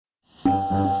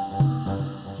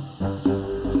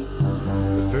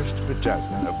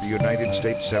Battalion of the United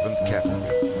States 7th Cavalry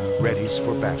readies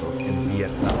for battle in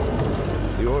Vietnam.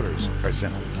 The orders are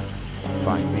simple: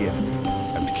 find the enemy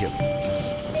and kill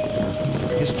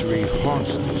him. History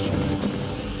haunts this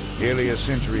unit. Nearly a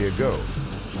century ago,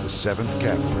 the 7th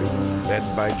Cavalry,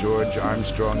 led by George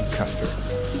Armstrong Custer,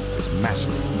 was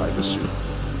massacred by the Sioux.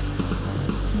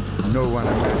 No one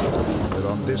imagined that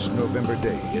on this November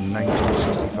day in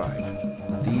 1965,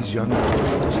 these young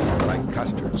warriors, like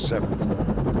Custer's 7th,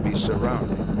 would be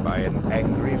surrounded by an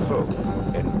angry foe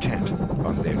intent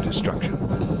on their destruction.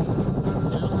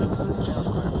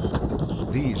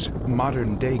 These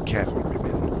modern-day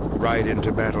cavalrymen ride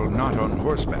into battle not on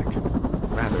horseback.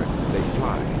 Rather, they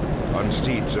fly on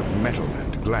steeds of metal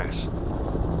and glass.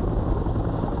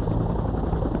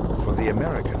 For the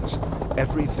Americans,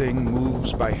 everything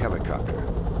moves by helicopter,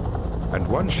 and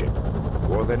one ship,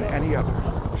 more than any other,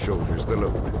 shoulders the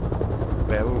load.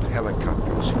 Bell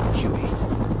Helicopter's Huey.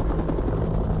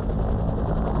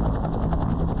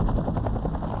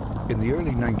 In the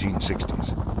early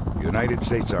 1960s, the United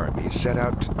States Army set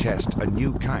out to test a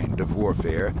new kind of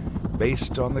warfare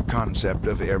based on the concept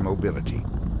of air mobility.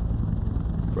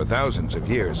 For thousands of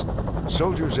years,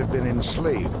 soldiers have been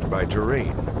enslaved by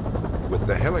terrain. With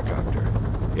the helicopter,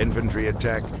 infantry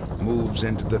attack moves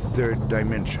into the third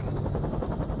dimension.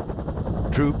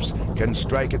 Troops can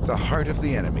strike at the heart of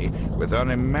the enemy with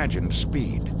unimagined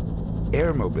speed.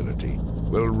 Air mobility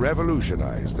will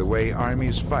revolutionize the way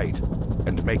armies fight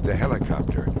and make the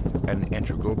helicopter an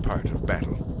integral part of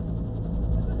battle.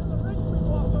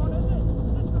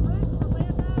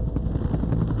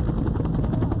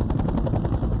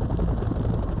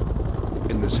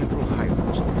 In the central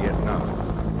highlands of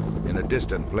Vietnam, in a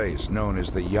distant place known as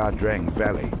the Nha Trang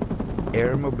Valley,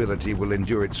 air mobility will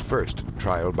endure its first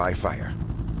trial by fire.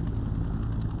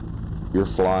 You're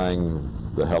flying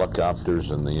the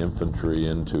helicopters and the infantry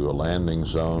into a landing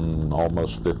zone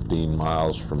almost 15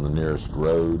 miles from the nearest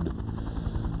road,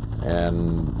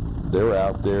 and they're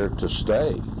out there to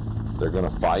stay. They're going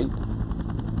to fight.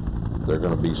 They're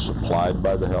going to be supplied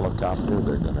by the helicopter.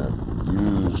 They're going to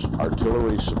use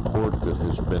artillery support that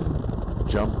has been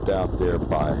jumped out there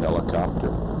by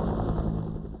helicopter.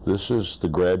 This is the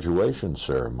graduation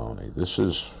ceremony. This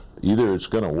is either it's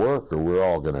going to work or we're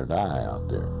all going to die out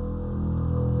there.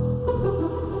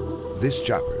 This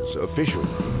chopper's official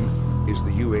name is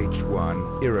the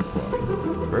UH-1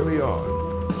 Iroquois. Early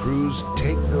on, crews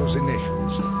take those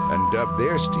initials and dub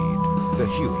their steed the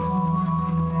Huey.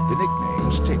 The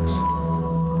nickname sticks.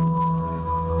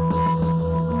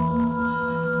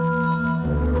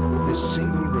 This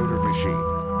single-rotor machine,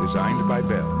 designed by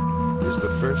Bell, is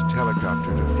the first helicopter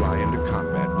to fly into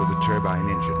combat with a turbine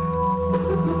engine.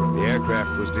 The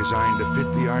aircraft was designed to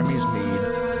fit the Army's need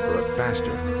for a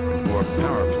faster and more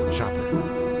powerful chopper.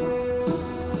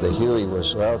 The Huey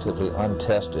was relatively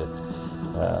untested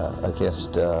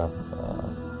against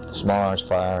small arms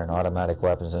fire and automatic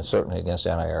weapons, and certainly against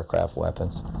anti-aircraft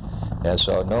weapons. And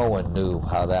so no one knew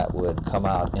how that would come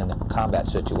out in a combat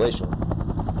situation.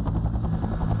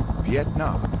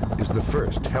 Vietnam is the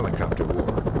first helicopter war.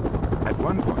 At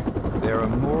one point, there are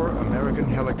more American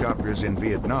helicopters in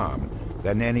Vietnam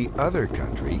than any other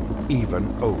country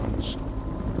even owns.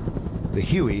 The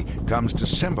Huey comes to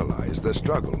symbolize the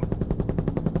struggle.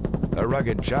 A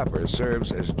rugged chopper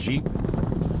serves as jeep,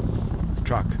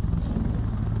 truck,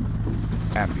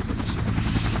 ambulance.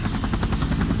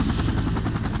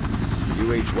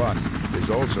 UH-1 is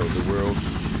also the world's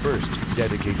first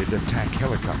dedicated attack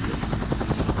helicopter.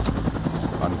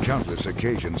 On countless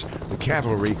occasions, the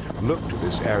cavalry look to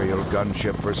this aerial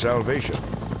gunship for salvation.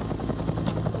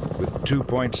 With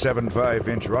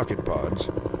 2.75-inch rocket pods,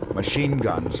 machine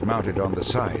guns mounted on the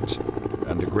sides,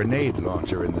 and a grenade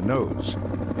launcher in the nose,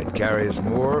 it carries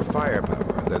more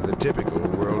firepower than the typical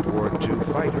World War II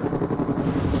fighter.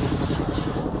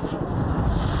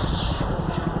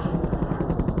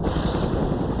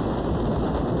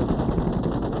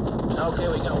 Okay,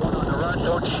 we got one on the run.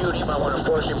 Don't shoot him. I want to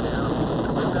force him down.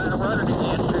 We've got him running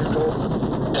again, too.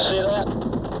 You see that?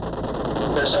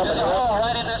 There's somebody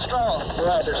right in that straw.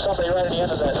 Right, there's somebody right at the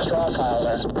end of that straw pile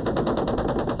there.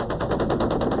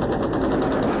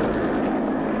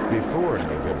 Before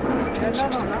November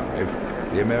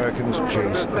 1965, the Americans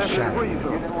chase a shadow unit,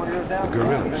 the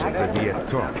guerrillas of the Viet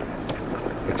Cong.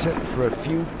 Except for a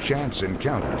few chance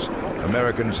encounters,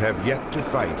 Americans have yet to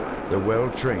fight the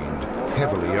well-trained,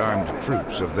 heavily armed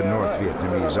troops of the North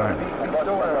Vietnamese Army.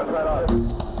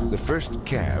 The first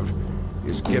Cav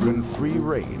is given free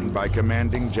rein by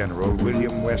Commanding General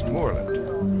William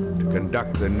Westmoreland to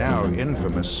conduct the now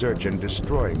infamous search and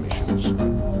destroy missions.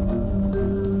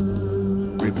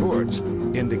 Reports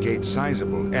indicate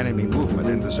sizable enemy movement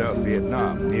into South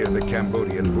Vietnam near the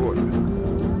Cambodian border.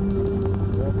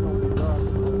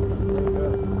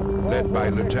 Led by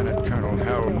Lieutenant Colonel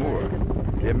Hal Moore,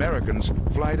 the Americans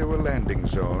fly to a landing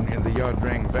zone in the Ia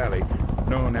Drang Valley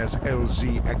known as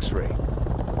LZ X-ray.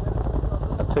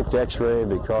 I picked X-ray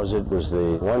because it was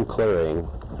the one clearing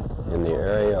in the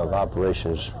area of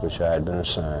operations which I had been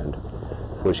assigned,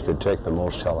 which could take the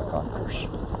most helicopters.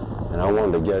 And I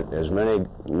wanted to get as many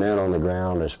men on the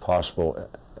ground as possible,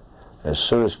 as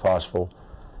soon as possible,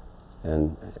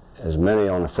 and as many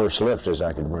on the first lift as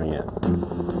I could bring in.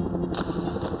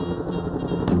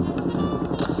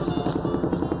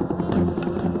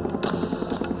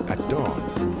 At dawn,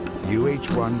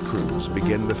 UH-1 crews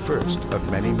begin the first of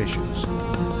many missions.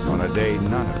 On a day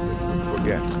none of them would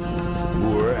forget,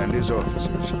 Moore and his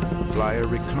officers fly a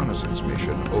reconnaissance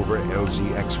mission over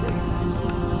LZ X-ray.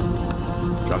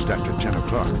 Just after 10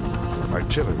 o'clock,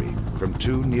 artillery from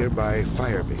 2 nearby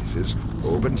fire bases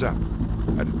opens up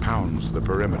and pounds the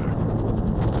perimeter.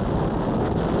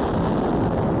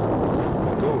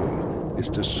 The goal is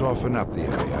to soften up the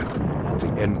area for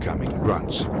the incoming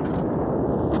grunts.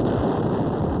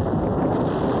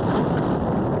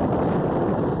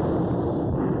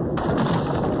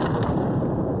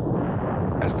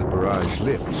 As the barrage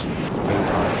lifts,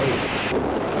 ARA,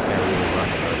 aerial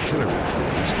rocket artillery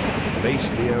planes, lace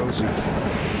the LZ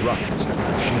with rockets and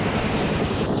machine guns.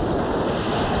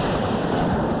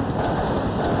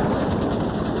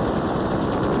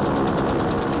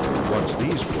 Once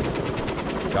these pull off,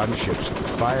 gunships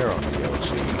fire on the LZ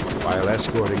while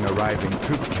escorting arriving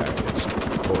troop carriers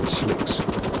called slicks.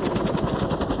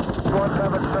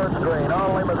 17 starts green.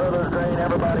 All limits others green.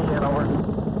 Everybody in, over.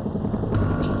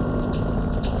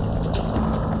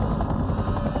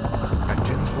 At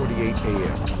 10:48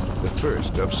 a.m., the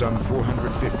first of some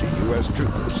 450 U.S.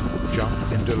 troopers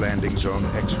jump into landing zone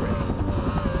X-ray,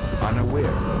 unaware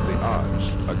of the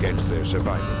odds against their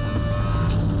survival.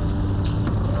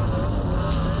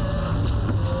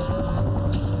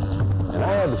 And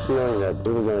I had the feeling that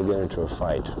we were going to get into a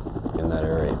fight in that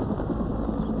area.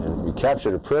 And we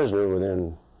captured a prisoner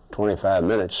within 25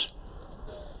 minutes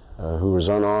who was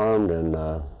unarmed and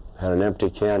had an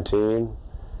empty canteen,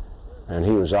 and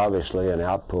he was obviously an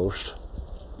outpost.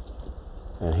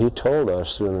 And he told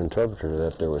us through an interpreter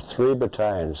that there were 3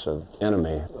 battalions of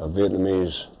enemy, of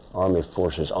Vietnamese army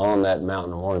forces on that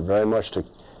mountain, wanted very much to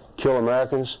kill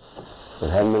Americans,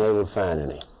 but hadn't been able to find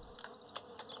any.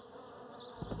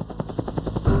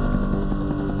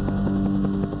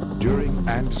 During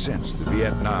and since the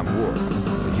Vietnam War,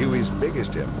 the Huey's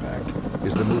biggest impact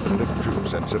is the movement of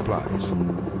troops and supplies.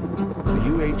 The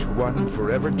UH-1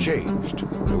 forever changed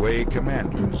the way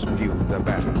commanders view the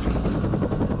battlefield.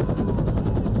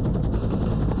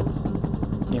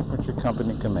 Infantry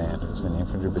company commanders and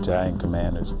infantry battalion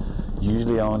commanders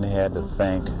usually only had to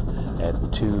think at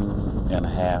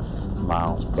 2.5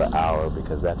 miles per hour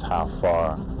because that's how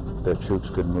far their troops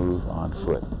could move on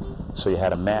foot. So you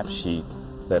had a map sheet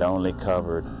that only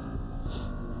covered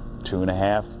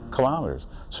 2.5 kilometers.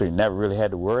 So you never really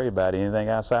had to worry about anything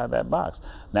outside that box.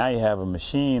 Now you have a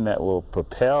machine that will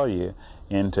propel you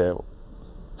into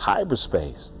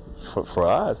hyperspace for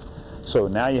us. So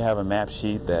now you have a map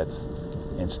sheet that's,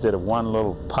 instead of one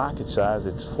little pocket size,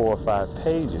 it's 4 or 5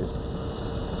 pages.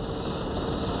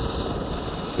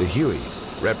 The Huey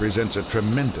represents a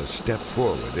tremendous step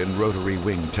forward in rotary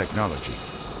wing technology.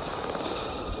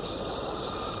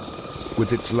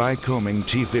 With its Lycoming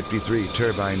T-53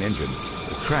 turbine engine,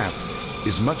 the craft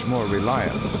is much more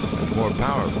reliable and more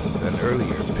powerful than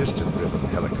earlier piston-driven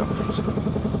helicopters.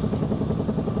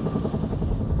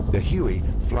 The Huey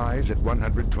flies at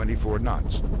 124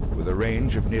 knots with a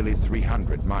range of nearly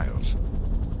 300 miles.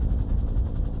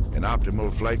 In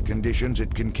optimal flight conditions,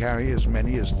 it can carry as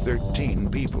many as 13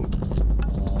 people.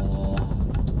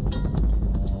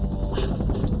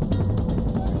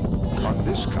 On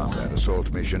this combat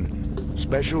assault mission,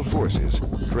 Special Forces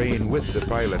train with the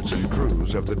pilots and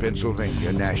crews of the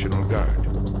Pennsylvania National Guard.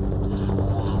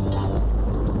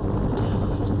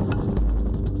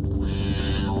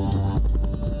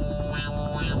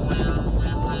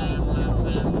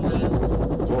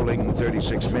 Hauling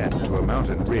 36 men to a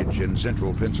mountain ridge in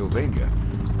central Pennsylvania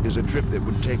is a trip that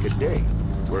would take a day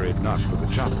were it not for the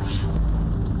choppers.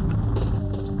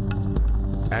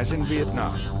 As in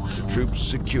Vietnam, the troops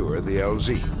secure the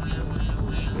LZ.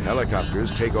 The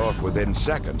helicopters take off within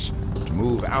seconds to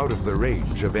move out of the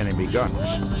range of enemy guns.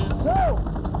 2,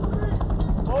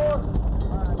 4,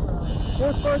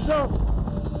 just for a jump.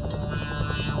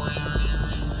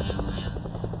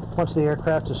 Once the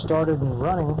aircraft is started and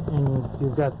running and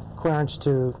you've got clearance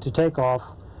to take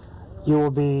off, You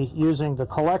will be using the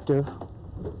collective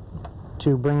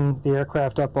to bring the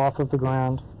aircraft up off of the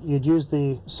ground. You'd use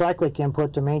the cyclic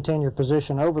input to maintain your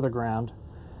position over the ground,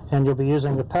 and you'll be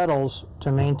using the pedals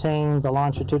to maintain the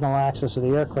longitudinal axis of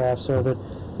the aircraft so that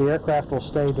the aircraft will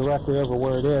stay directly over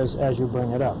where it is as you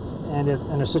bring it up. And if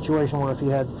in a situation where if you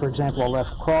had, for example, a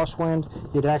left crosswind,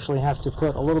 you'd actually have to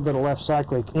put a little bit of left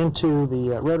cyclic into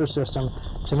the rotor system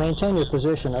to maintain your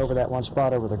position over that one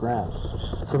spot over the ground.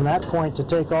 From that point to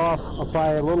take off,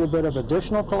 apply a little bit of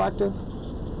additional collective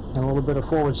and a little bit of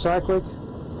forward cyclic.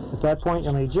 At that point,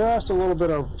 you'll need just a little bit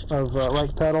of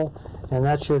right pedal, and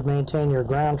that should maintain your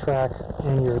ground track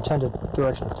and your intended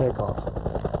direction of takeoff.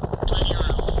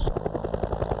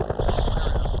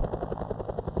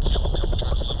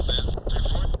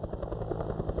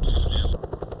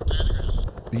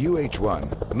 The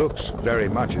UH-1 looks very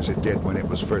much as it did when it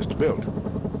was first built.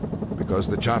 Because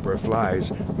the chopper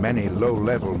flies many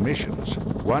low-level missions,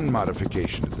 one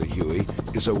modification of the Huey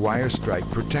is a wire strike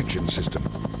protection system.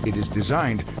 It is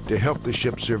designed to help the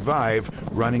ship survive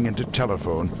running into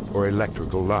telephone or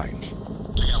electrical lines.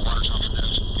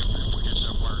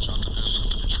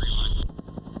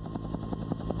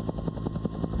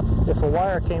 If a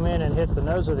wire came in and hit the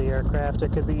nose of the aircraft,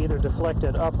 it could be either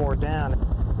deflected up or down.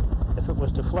 If it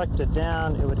was deflected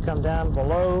down, it would come down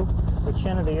below the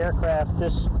chin of the aircraft.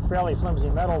 This fairly flimsy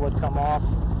metal would come off,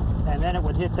 and then it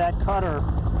would hit that cutter.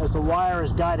 As the wire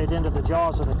is guided into the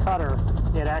jaws of the cutter,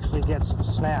 it actually gets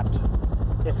snapped.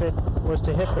 If it was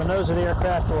to hit the nose of the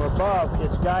aircraft or above,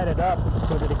 it's guided up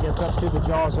so that it gets up to the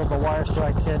jaws of the wire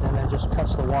strike kit and then just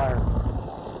cuts the wire.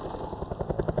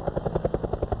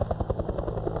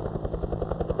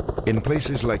 In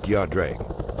places like Yadre,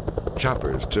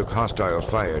 choppers took hostile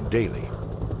fire daily.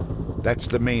 That's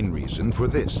the main reason for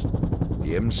this,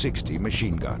 the M60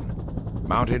 machine gun.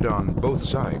 Mounted on both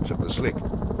sides of the slick,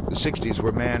 the 60s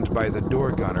were manned by the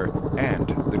door gunner and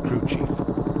the crew chief.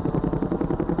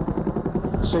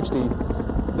 60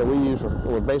 that we use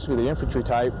were basically the infantry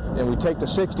type, and we take the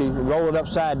 60, roll it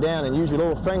upside down, and use your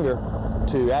little finger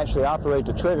to actually operate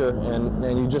the trigger,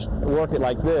 and you just work it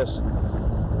like this.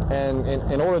 And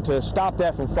in order to stop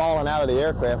that from falling out of the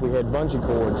aircraft, we had bungee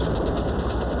cords.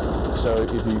 So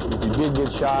if you did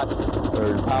get shot,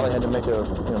 or the pilot had to make a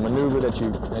maneuver that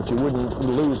you wouldn't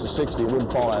lose the 60, it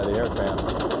wouldn't fall out of the aircraft.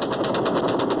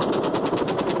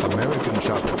 American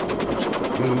chopper crews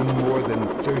flew more than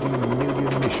 30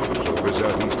 million missions over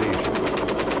Southeast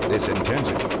Asia. This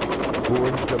intensity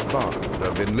forged a bond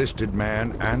of enlisted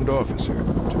man and officer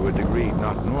to a degree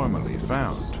not normally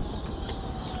found.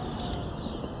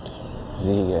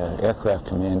 The aircraft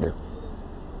commander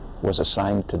was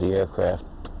assigned to the aircraft.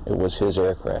 It was his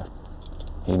aircraft.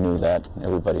 He knew that.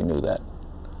 Everybody knew that.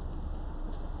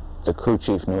 The crew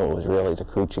chief knew it was really the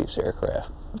crew chief's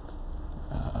aircraft.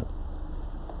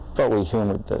 But we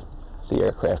humored the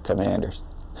aircraft commanders.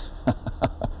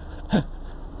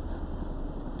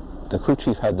 The crew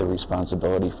chief had the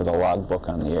responsibility for the logbook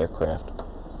on the aircraft.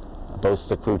 Both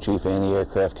the crew chief and the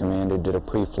aircraft commander did a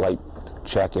pre-flight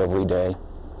check every day.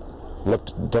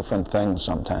 Looked at different things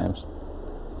sometimes.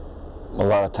 A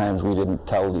lot of times we didn't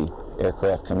tell the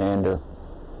aircraft commander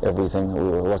everything that we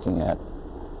were looking at.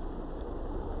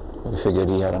 We figured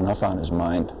he had enough on his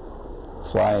mind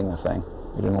flying the thing.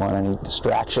 We didn't want any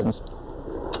distractions.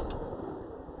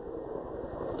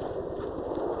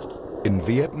 In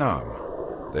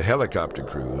Vietnam, the helicopter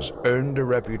crews earned a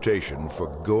reputation for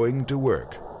going to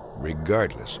work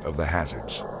regardless of the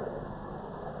hazards.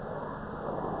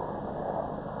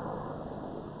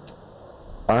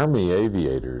 Army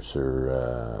aviators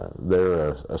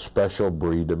they're a special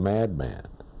breed of madman.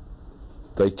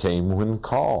 They came when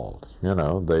called. You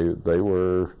know, they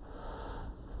were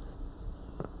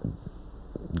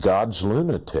God's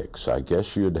lunatics, I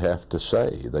guess you'd have to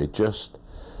say. They just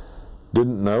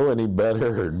didn't know any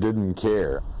better or didn't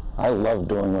care. I loved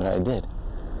doing what I did.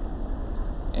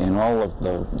 And all of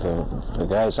the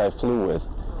guys I flew with,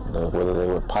 whether they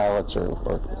were pilots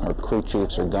or crew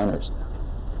chiefs or gunners,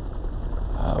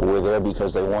 were there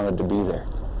because they wanted to be there.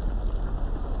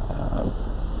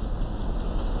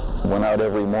 Went out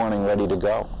every morning ready to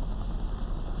go.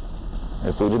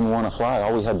 If we didn't want to fly,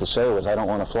 all we had to say was, I don't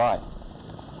want to fly.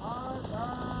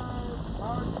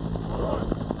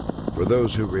 For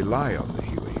those who rely on the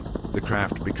Huey, the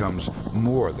craft becomes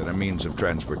more than a means of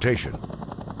transportation.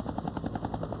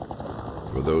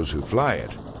 For those who fly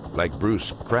it, like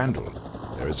Bruce Crandall,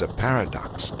 there is a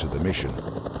paradox to the mission.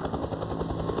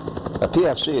 A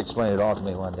PFC explained it all to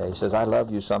me one day. He says, I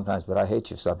love you sometimes, but I hate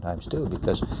you sometimes too,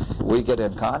 because we get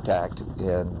in contact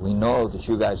and we know that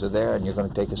you guys are there and you're going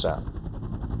to take us out.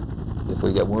 If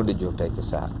we get wounded, you'll take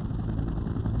us out.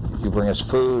 You bring us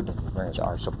food, and you bring us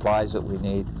our supplies that we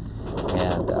need,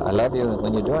 and I love you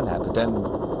when you're doing that. But then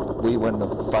we win the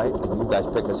fight, and you guys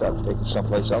pick us up, take us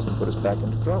someplace else, and put us back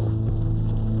into trouble.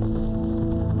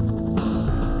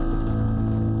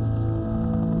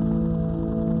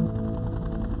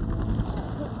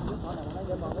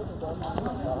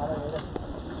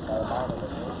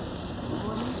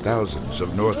 Thousands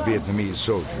of North Vietnamese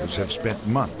soldiers have spent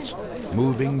months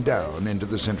moving down into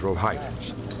the Central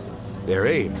Highlands. Their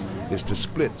aim is to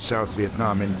split South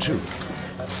Vietnam in two.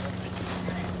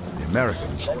 The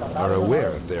Americans are aware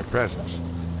of their presence,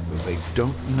 though they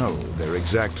don't know their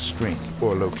exact strength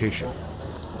or location.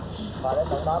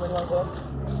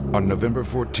 On November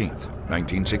 14th,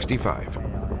 1965,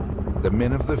 the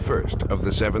men of the 1st of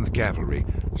the 7th Cavalry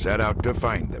set out to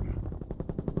find them.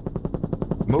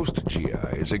 Most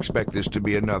GIs expect this to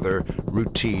be another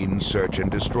routine search and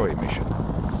destroy mission.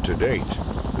 To date,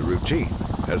 the routine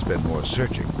has been more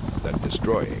searching than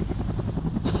destroying.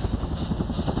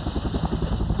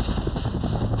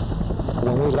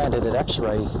 When we landed at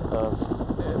X-Ray,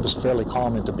 it was fairly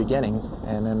calm at the beginning,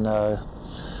 and then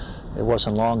it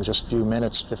wasn't long, just a few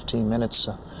minutes, 15 minutes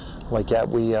like that,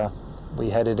 we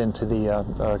headed into the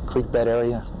creek bed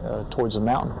area towards the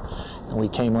mountain, and we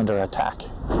came under attack.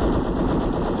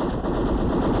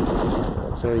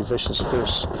 A very vicious,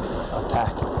 fierce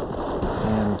attack.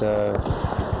 And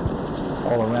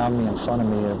all around me, in front of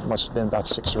me, there must have been about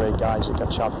 6 or 8 guys that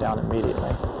got chopped down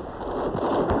immediately.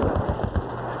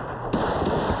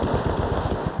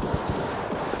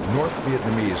 North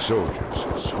Vietnamese soldiers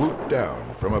swooped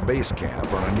down from a base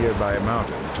camp on a nearby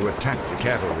mountain to attack the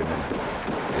cavalrymen.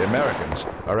 The Americans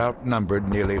are outnumbered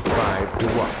nearly 5 to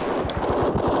 1.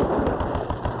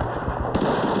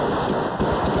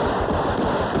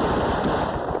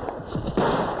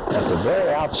 At the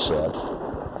very outset,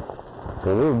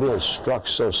 when we were being struck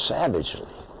so savagely,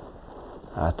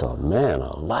 I thought, man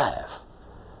alive.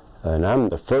 And I'm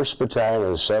the 1st Battalion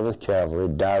of the 7th Cavalry,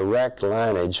 direct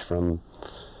lineage from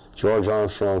George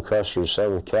Armstrong Custer's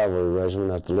 7th Cavalry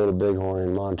Regiment at the Little Bighorn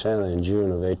in Montana in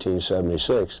June of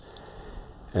 1876.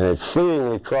 And it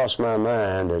fleetingly crossed my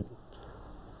mind that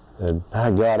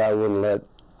by God, I wouldn't let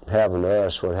happen to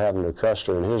us what happened to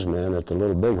Custer and his men at the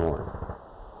Little Bighorn.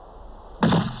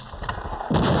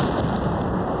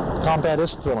 Combat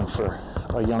is thrilling for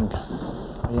a young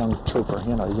trooper,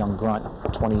 you know, a young grunt,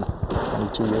 20,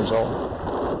 22 years old.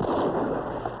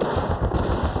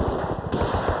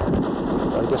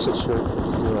 I guess it's your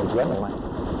adrenaline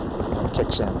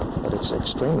kicks in, but it's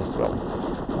extremely thrilling.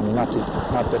 I mean, not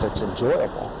that it's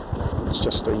enjoyable. It's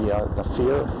just the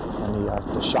fear and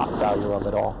the shock value of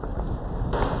it all.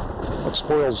 What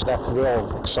spoils that thrill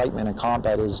of excitement in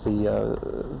combat is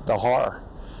the horror,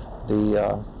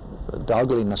 the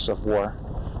ugliness of war,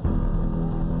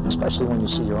 especially when you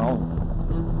see your own.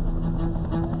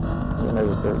 You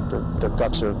know, their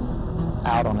guts are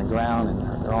out on the ground, and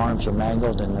their arms are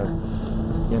mangled, and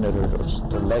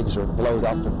their legs are blowed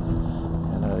up, and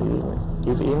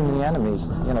even the enemy,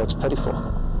 you know, it's pitiful.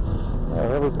 You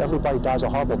know, everybody dies a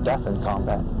horrible death in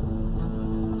combat.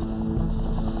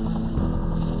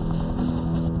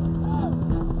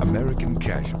 American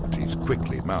casualties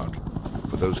quickly mount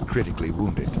for those critically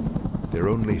wounded. Their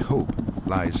only hope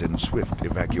lies in swift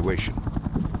evacuation.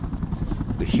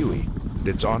 The Huey and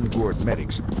its onboard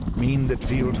medics mean that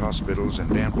field hospitals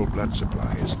and ample blood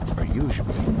supplies are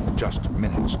usually just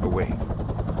minutes away.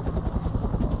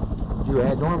 You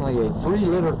had normally a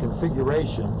 3-liter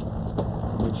configuration,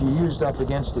 which you used up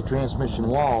against the transmission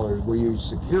wall, or where you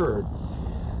secured.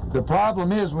 The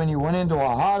problem is, when you went into a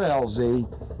hot LZ,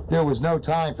 there was no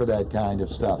time for that kind of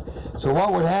stuff. So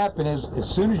what would happen is, as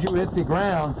soon as you hit the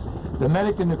ground, the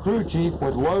medic and the crew chief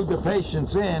would load the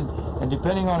patients in, and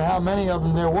depending on how many of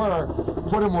them there were,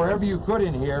 put them wherever you could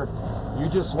in here. You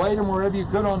just laid them wherever you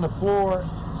could on the floor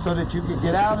so that you could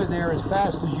get out of there as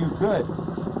fast as you could.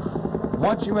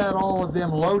 Once you had all of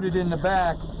them loaded in the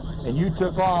back and you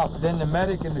took off, then the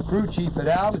medic and the crew chief at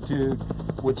altitude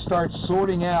would start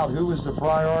sorting out who was the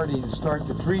priority to start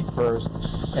to treat first,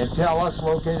 and tell us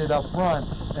located up front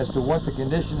as to what the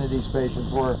condition of these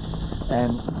patients were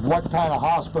and what kind of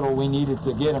hospital we needed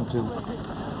to get them to.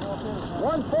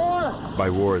 1-4. By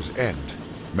war's end,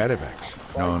 medevacs,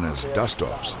 known as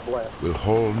dust-offs, will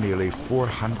haul nearly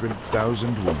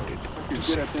 400,000 wounded to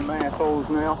safety.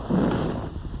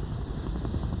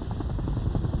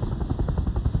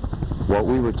 What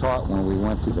we were taught when we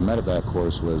went through the medevac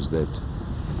course was that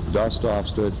dust-off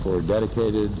stood for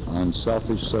dedicated,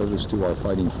 unselfish service to our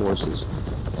fighting forces.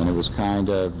 And it was kind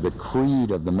of the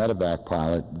creed of the medevac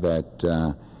pilot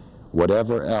that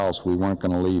Whatever else, we weren't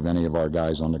going to leave any of our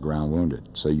guys on the ground wounded.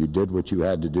 So you did what you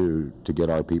had to do to get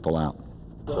our people out.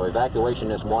 So evacuation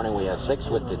this morning, we have 6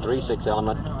 with the 3-6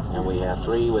 element, and we have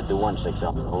 3 with the 1-6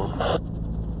 element. Over.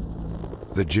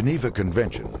 The Geneva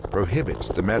Convention prohibits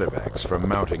the medevacs from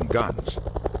mounting guns.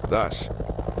 Thus,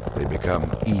 they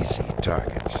become easy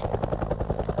targets.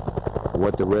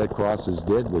 What the Red Crosses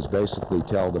did was basically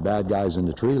tell the bad guys in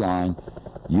the tree line,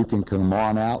 you can come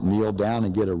on out, kneel down,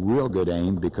 and get a real good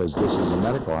aim because this is a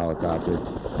medical helicopter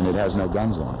and it has no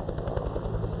guns on it.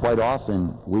 Quite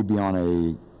often, we'd be on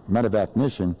a medevac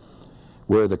mission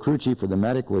where the crew chief or the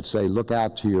medic would say, look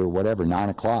out to your whatever, 9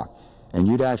 o'clock. And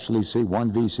you'd actually see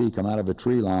one VC come out of a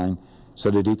tree line so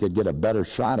that he could get a better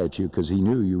shot at you because he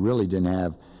knew you really didn't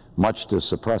have much to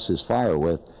suppress his fire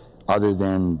with other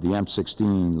than the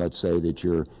M16, let's say, that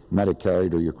your medic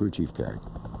carried or your crew chief carried.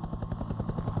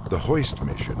 The hoist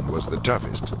mission was the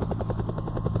toughest.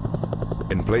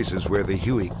 In places where the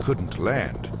Huey couldn't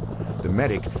land, the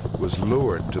medic was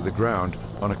lowered to the ground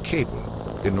on a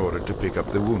cable in order to pick up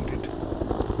the wounded.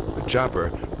 The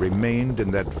chopper remained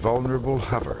in that vulnerable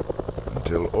hover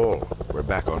until all were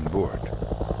back on board.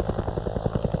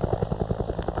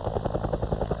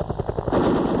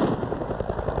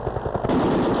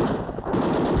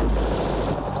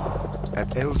 At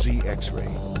LZ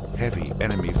X-ray, heavy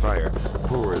enemy fire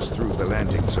pours through the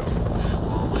landing zone.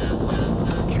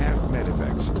 CAV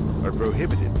medevacs are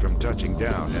prohibited from touching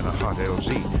down in a hot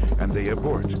LZ, and they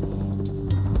abort.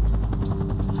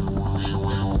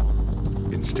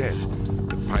 Instead,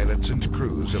 the pilots and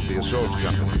crews of the assault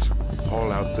companies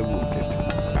haul out the wounded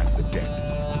and the dead.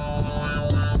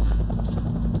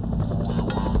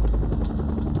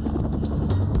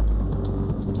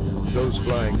 Those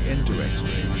flying into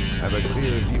X-ray have a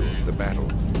clear view of the battle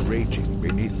raging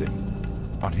beneath them.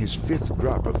 On his 5th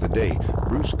drop of the day,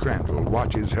 Bruce Crandall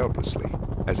watches helplessly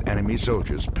as enemy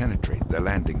soldiers penetrate the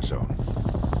landing zone.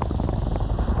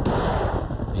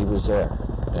 He was there,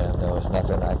 and there was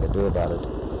nothing I could do about it.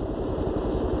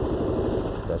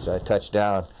 As I touched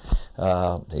down,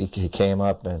 he came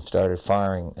up and started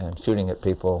firing and shooting at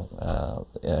people,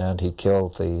 and he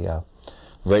killed the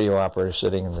radio operator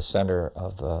sitting in the center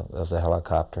of the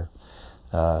helicopter.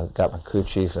 Got my crew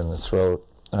chief in the throat.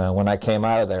 When I came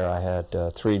out of there, I had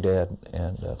 3 dead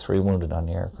and 3 wounded on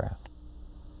the aircraft.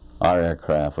 Our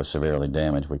aircraft was severely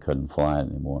damaged. We couldn't fly it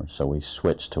anymore, so we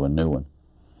switched to a new one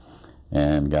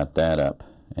and got that up.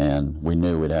 And we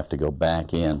knew we'd have to go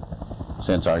back in.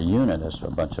 Since our unit, as a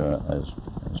bunch of as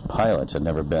pilots, had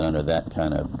never been under that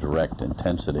kind of direct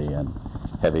intensity and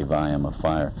heavy volume of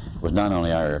fire. It was not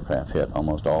only our aircraft hit,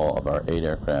 almost all of our 8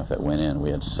 aircraft that went in,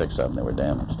 we had 6 of them that were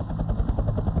damaged.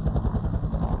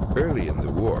 Early in the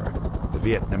war, the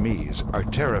Vietnamese are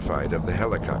terrified of the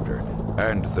helicopter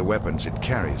and the weapons it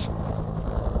carries.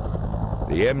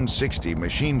 The M60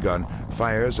 machine gun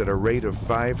fires at a rate of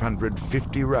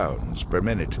 550 rounds per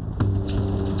minute.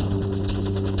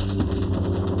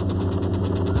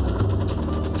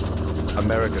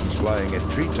 Americans flying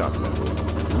at treetop level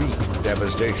wreak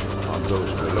devastation on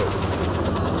those below.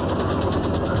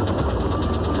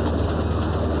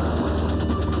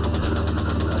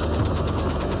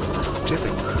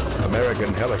 Typically,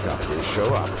 American helicopters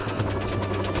show up,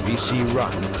 VC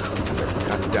run, and are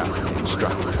cut down in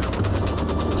stride.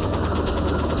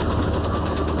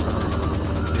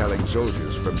 Telling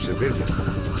soldiers from civilian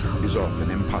is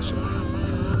often impossible.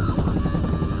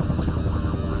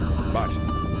 But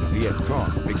the Viet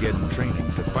Cong begin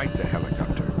training to fight the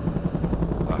helicopter.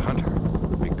 The hunter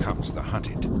becomes the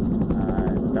hunted.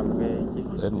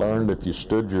 They learned if you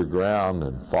stood your ground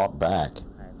and fought back,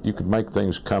 you could make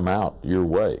things come out your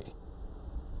way.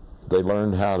 They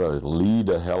learned how to lead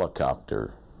a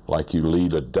helicopter like you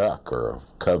lead a duck or a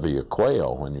covey of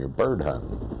quail when you're bird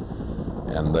hunting.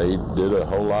 And they did a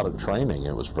whole lot of training.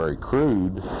 It was very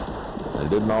crude, and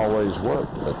it didn't always work,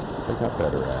 but they got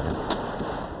better at it.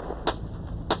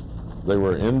 They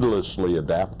were endlessly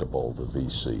adaptable, the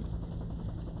VC.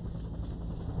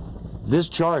 This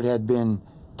chart had been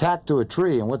tacked to a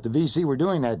tree, and what the VC were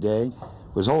doing that day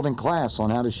was holding class on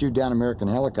how to shoot down American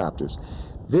helicopters.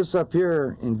 This up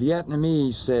here in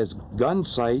Vietnamese says gun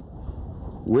sight,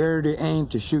 where to aim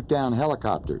to shoot down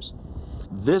helicopters.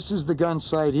 This is the gun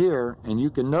sight here, and you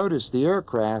can notice the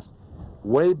aircraft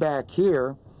way back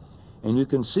here, and you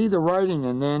can see the writing,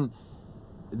 and then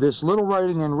this little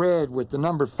writing in red with the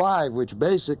number 5, which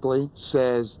basically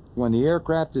says when the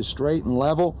aircraft is straight and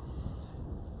level,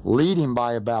 lead him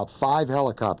by about 5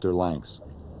 helicopter lengths.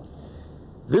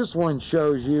 This one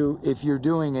shows you if you're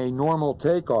doing a normal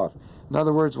takeoff. In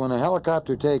other words, when a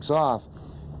helicopter takes off,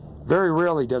 very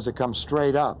rarely does it come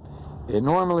straight up. it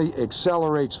normally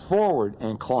accelerates forward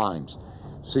and climbs.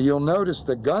 So you'll notice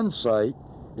the gun sight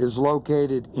is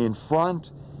located in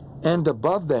front and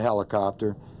above the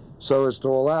helicopter so as to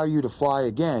allow you to fly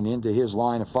again into his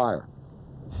line of fire.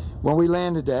 When we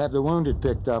landed to have the wounded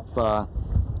picked up,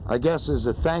 I guess as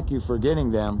a thank you for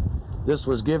getting them, this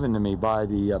was given to me by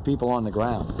the people on the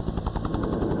ground.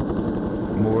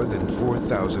 More than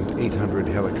 4,800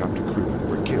 helicopter crewmen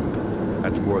were killed,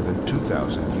 and more than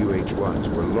 2,000 UH-1s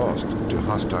were lost to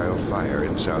hostile fire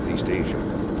in Southeast Asia.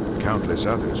 Countless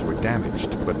others were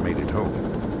damaged but made it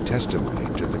home, testimony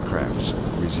to the craft's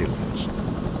resilience.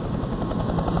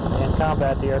 In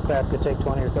combat, the aircraft could take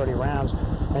 20 or 30 rounds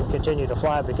and continue to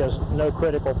fly because no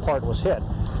critical part was hit.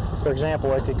 For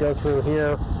example, it could go through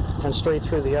here and straight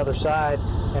through the other side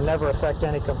and never affect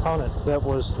any component that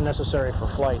was necessary for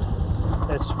flight.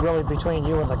 It's really between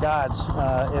you and the gods.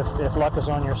 If luck is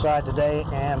on your side today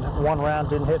and one round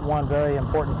didn't hit one very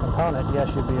important component,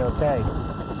 yes, you'd be okay.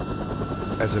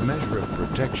 As a measure of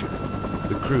protection,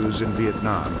 the crews in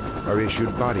Vietnam are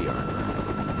issued body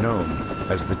armor, known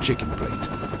as the chicken plate.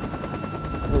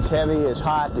 It's heavy, it's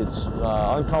hot, it's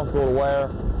uncomfortable to wear.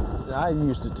 I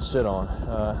used it to sit on.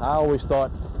 I always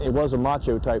thought it was a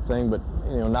macho type thing, but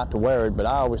not to wear it, but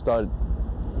I always thought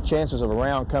chances of a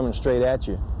round coming straight at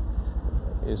you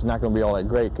is not going to be all that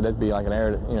great, because that'd be like an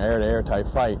air-to-air type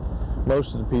fight.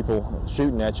 Most of the people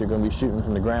shooting at you are going to be shooting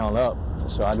from the ground up,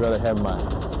 so I'd rather have my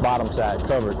bottom side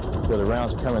covered where the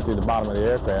rounds are coming through the bottom of the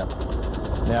aircraft.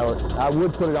 Now, I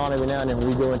would put it on every now and then when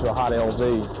we go into a hot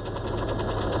LZ.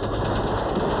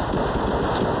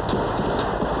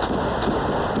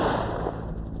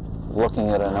 Looking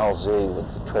at an LZ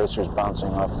with the tracers bouncing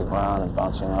off the ground and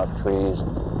bouncing off trees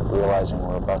and realizing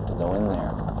we're about to go in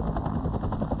there,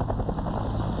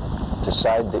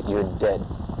 decide that you're dead.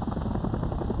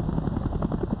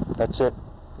 That's it.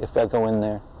 If I go in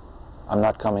there, I'm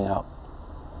not coming out.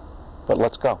 But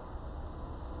let's go.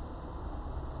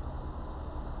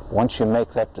 Once you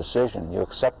make that decision, you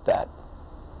accept that.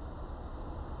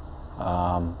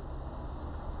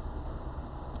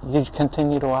 You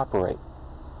continue to operate.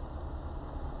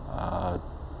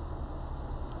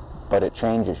 But it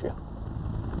changes you.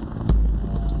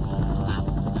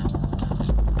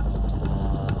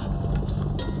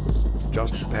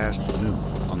 Just past noon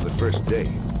on the first day,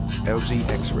 LZ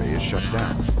X-ray is shut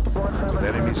down. With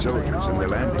enemy soldiers in the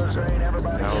landing zone,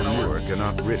 Hal Muir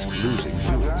cannot risk losing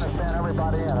Hueys.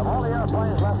 All the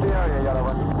airplanes left the area yet,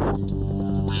 over.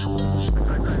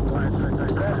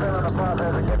 They're in the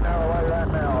process of getting out of the way right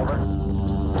now, over.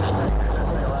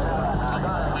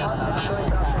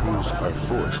 Crews are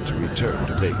forced to return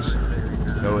to base,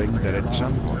 knowing that at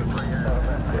some point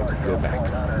they will go back.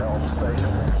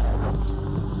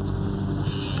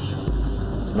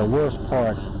 The worst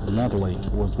part mentally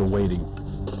was the waiting.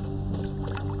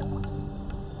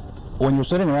 When you're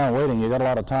sitting around waiting, you got a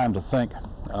lot of time to think.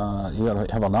 You got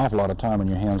to have an awful lot of time in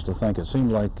your hands to think. It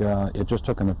seemed like it just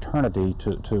took an eternity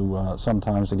to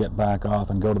sometimes to get back off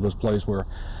and go to this place where,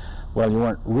 well, you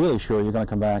weren't really sure you're going to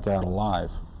come back out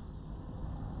alive.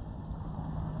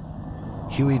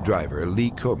 Huey driver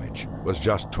Lee Comich was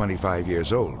just 25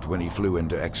 years old when he flew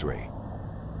into X-ray.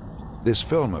 This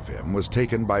film of him was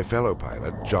taken by fellow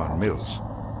pilot John Mills.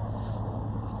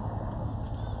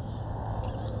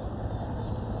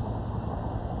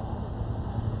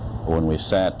 When we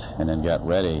sat and then got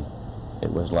ready,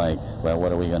 it was like, well,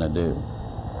 what are we going to do?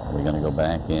 Are we going to go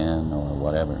back in or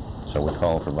whatever? So we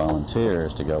called for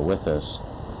volunteers to go with us.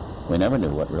 We never knew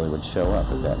what really would show up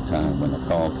at that time when the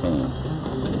call came.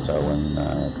 So when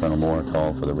Colonel Moore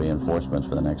called for the reinforcements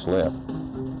for the next lift,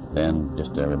 then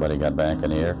just everybody got back in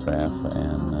the aircraft,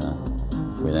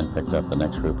 and we then picked up the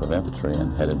next group of infantry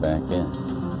and headed back in,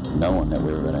 knowing that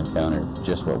we were going to encounter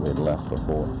just what we had left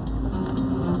before.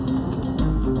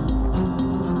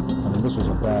 I mean, this was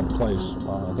a bad place.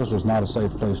 This was not a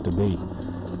safe place to be.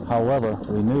 However,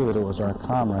 we knew that it was our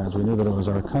comrades, we knew that it was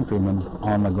our countrymen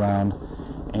on the ground,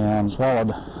 and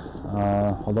swallowed,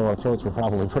 although our throats were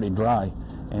probably pretty dry,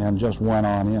 and just went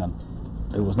on in.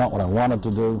 It was not what I wanted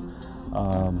to do.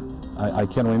 I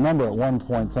can remember at one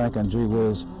point thinking, gee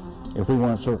whiz, if we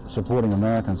weren't supporting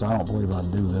Americans, I don't believe I'd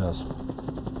do this.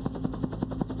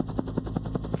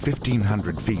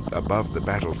 1,500 feet above the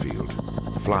battlefield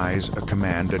flies a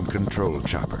command and control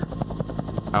chopper.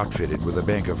 Outfitted with a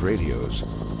bank of radios,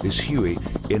 this Huey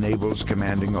enables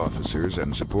commanding officers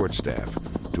and support staff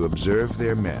to observe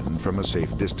their men from a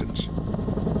safe distance.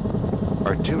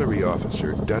 Artillery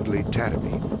officer Dudley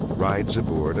Tatamy rides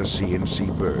aboard a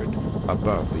CNC bird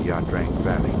above the Ia Drang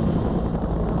Valley.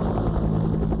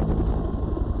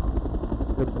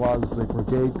 it was the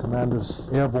brigade commander's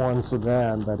airborne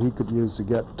sedan that he could use to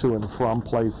get to and from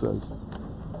places.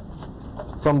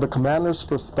 From the commander's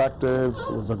perspective,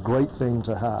 it was a great thing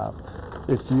to have.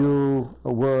 If you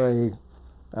were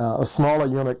a smaller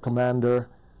unit commander,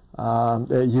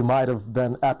 you might have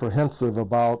been apprehensive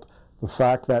about the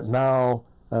fact that now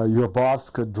your boss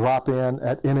could drop in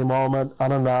at any moment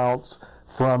unannounced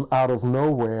from out of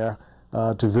nowhere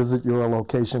to visit your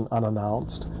location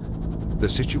unannounced. The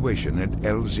situation at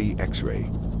LZ X-ray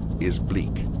is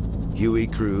bleak. Huey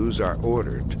crews are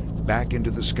ordered back into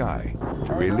the sky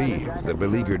to relieve the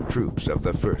beleaguered troops of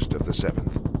the 1st of the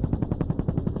 7th.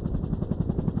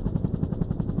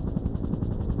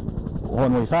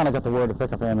 When we finally got the word to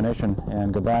pick up ammunition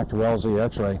and go back to LZ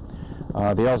X-ray,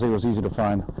 the LZ was easy to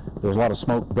find. There was a lot of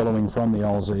smoke billowing from the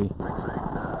LZ.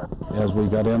 As we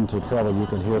got into trouble, you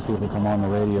could hear people come on the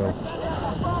radio.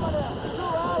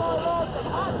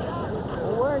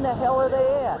 Where in the hell are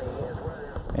they at?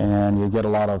 And you get a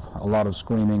lot of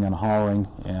screaming and hollering,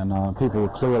 and people were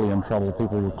clearly in trouble.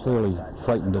 People were clearly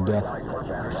frightened to death.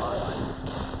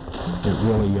 It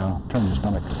really turned your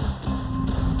stomach.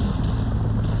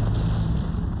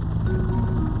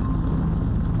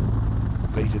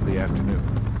 Late in the afternoon,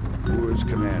 Moore's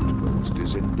command post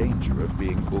is in danger of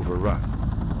being overrun.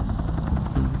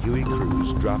 Huey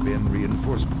crews drop in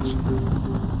reinforcements.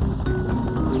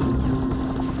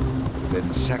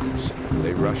 Within seconds,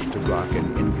 they rush to block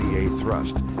an NVA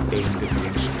thrust aimed at the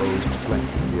exposed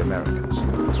flank of the Americans.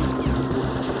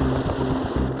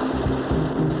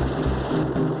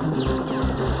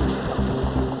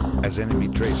 As enemy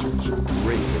tracers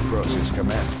rake across his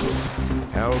command post,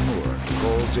 Hal Moore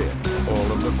calls in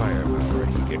all of the firepower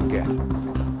he can get.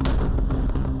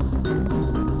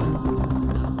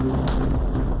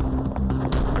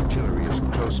 Artillery is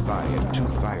close by at 2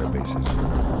 fire bases.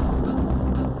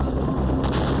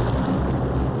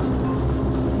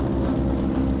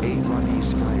 A-1E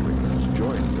Skyrays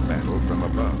joined the battle from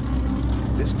above.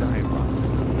 This dive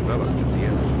bomb, developed at the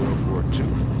end of World War II,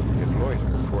 can loiter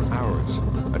for hours,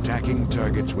 attacking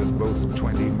targets with both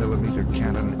 20mm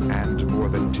cannon and more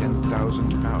than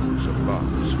 10,000 pounds of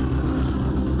bombs.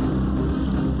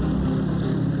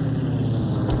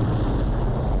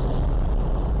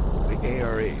 The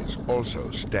ARAs also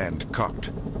stand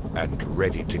cocked and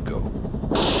ready to go.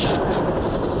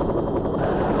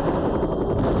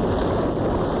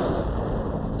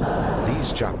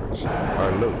 These choppers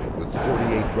are loaded with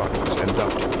 48 rockets and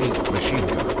up to 8 machine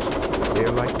guns.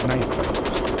 They're like knife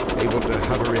fighters, able to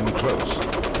hover in close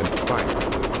and fire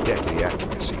with deadly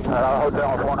accuracy.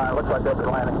 Hotel 49, looks like they'll be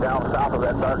landing down south of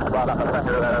that dark spot on the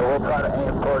finger there. We'll try to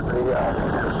aim towards the,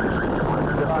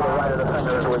 just to the right of the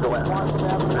finger as we go in.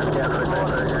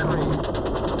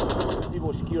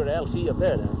 People secured LC up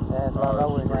there then.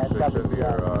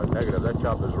 Negative, that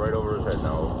chop is right over his head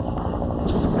now.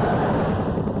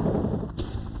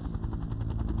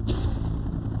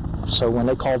 So when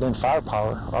they called in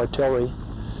firepower, artillery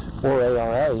or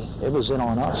ARA, it was in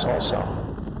on us also.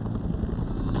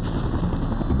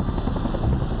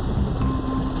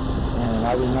 And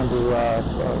I remember at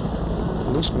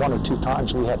least 1 or 2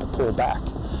 times we had to pull back.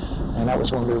 And that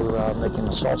was when we were making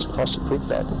assaults across the creek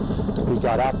bed, that we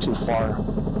got out too far.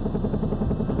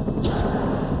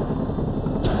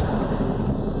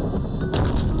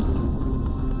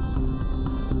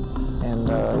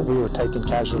 We were taking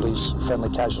casualties, friendly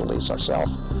casualties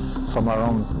ourselves from our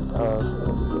own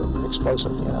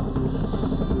explosive, you know.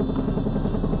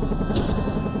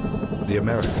 The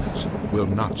Americans will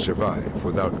not survive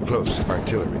without close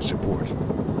artillery support.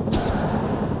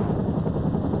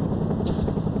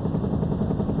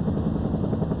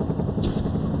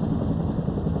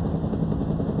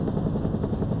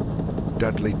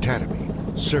 Dudley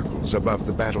Tatamy circles above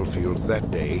the battlefield that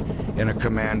day in a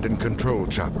command and control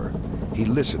chopper. He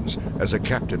listens as a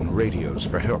captain radios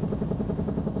for help.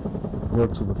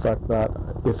 Works to the fact that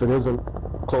if it isn't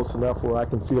close enough where I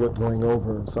can feel it going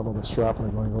over, some of the shrapnel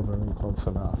going over me close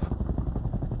enough.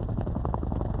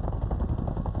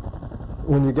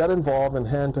 When you get involved in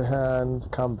hand-to-hand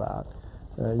combat,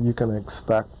 you can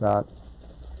expect that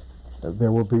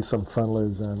there will be some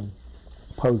friendlies and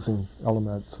opposing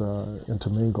elements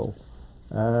intermingle.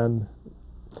 And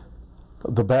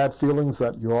the bad feelings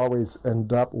that you always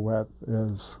end up with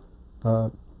is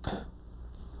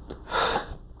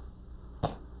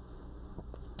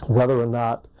whether or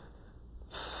not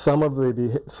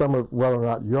whether or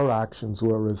not your actions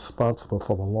were responsible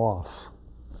for the loss,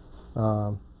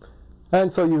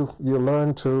 and so you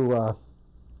learn to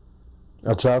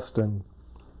adjust and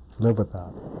live with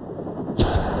that.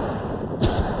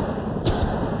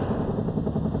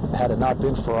 had it not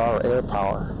been for our air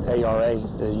power, ARA,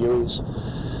 the Hueys,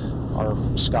 our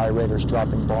Sky Raiders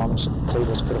dropping bombs,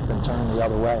 tables could have been turned the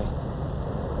other way.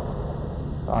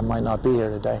 I might not be here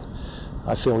today.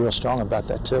 I feel real strong about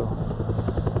that too.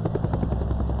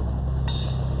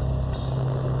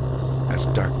 As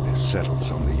darkness settles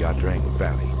on the Yadrang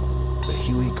Valley, the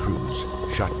Huey crews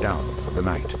shut down for the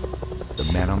night. The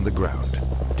men on the ground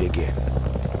dig in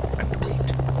and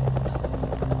wait.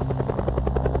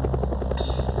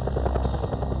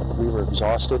 We were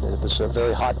exhausted. It was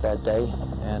very hot that day,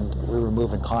 and we were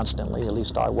moving constantly, at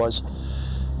least I was.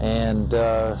 And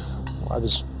I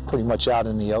was pretty much out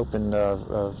in the open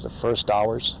the first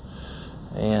hours.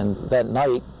 And that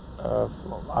night,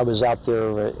 I was out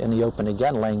there in the open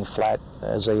again, laying flat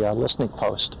as a listening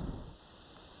post.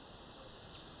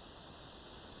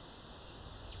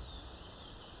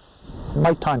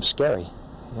 Nighttime's scary.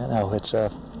 You know, it's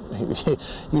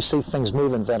you see things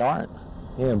moving that aren't.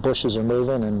 You know, bushes are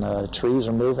moving and trees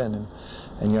are moving,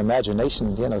 and your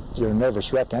imagination, you know, you're a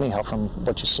nervous wreck anyhow from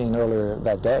what you've seen earlier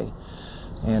that day.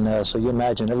 And so you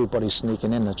imagine everybody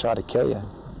sneaking in to try to kill you.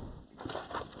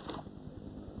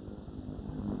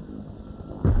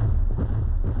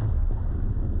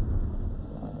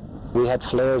 We had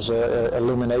flares,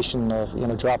 illumination, you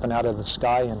know, dropping out of the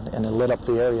sky, and it lit up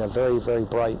the area very, very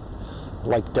bright,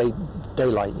 like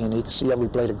daylight. You know, you could see every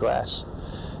blade of grass.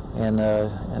 And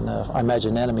I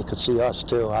imagine the enemy could see us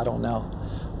too. I don't know,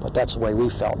 but that's the way we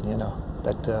felt. You know,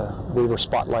 that we were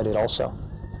spotlighted also.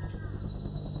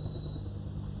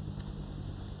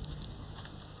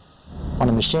 On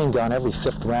a machine gun, every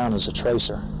 5th round is a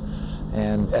tracer,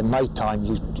 and at nighttime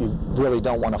you really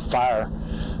don't want to fire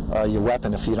your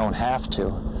weapon if you don't have to,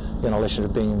 you know, unless you're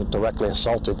being directly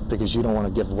assaulted, because you don't want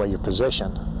to give away your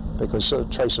position, because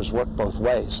tracers work both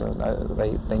ways.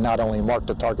 They not only mark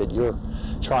the target you're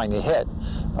trying to hit,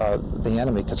 the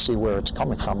enemy could see where it's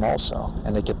coming from also,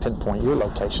 and they could pinpoint your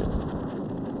location.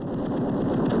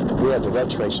 We had the red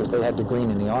tracers, they had the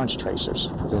green and the orange tracers,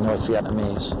 the North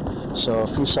Vietnamese. So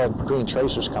if you saw green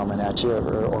tracers coming at you,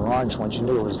 or orange ones, you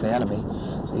knew it was the enemy.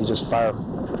 So you just fire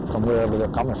from wherever they're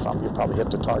coming from. You probably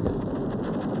hit the target.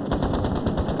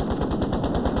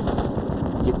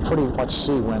 You pretty much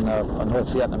see when a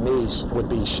North Vietnamese would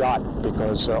be shot,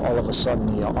 because all of a sudden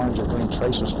the orange or green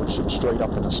tracers would shoot straight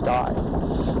up in the sky.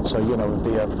 So, you know, it would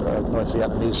be a North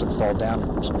Vietnamese that fall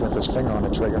down with his finger on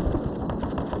the trigger.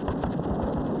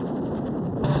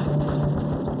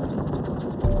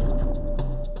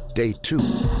 Day 2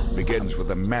 begins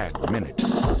with a mad minute.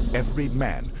 Every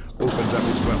man opens up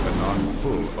his weapon on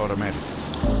full automatic.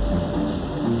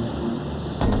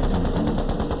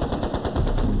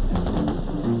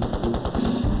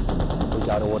 We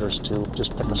got orders to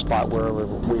just pick a spot wherever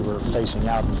we were facing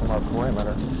out from our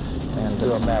perimeter and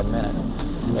do a mad minute.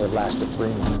 It may have lasted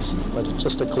 3 minutes, but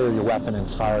just to clear your weapon and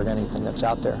fire at anything that's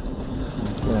out there.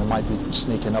 You know, it might be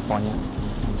sneaking up on you.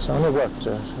 So it worked.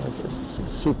 A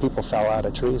few people fell out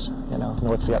of trees, you know,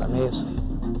 North Vietnamese.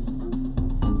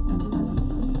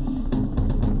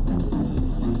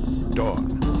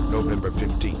 Dawn, November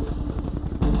 15th.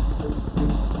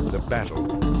 The battle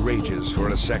rages for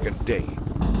a second day.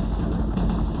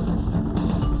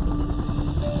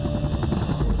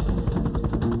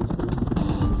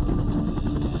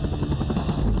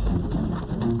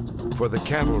 For the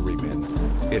cavalrymen,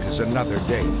 it is another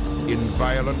day in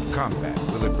violent combat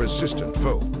with a persistent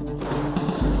foe.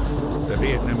 The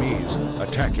Vietnamese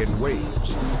attack in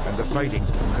waves, and the fighting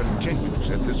continues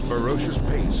at this ferocious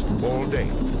pace all day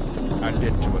and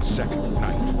into a second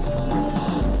night.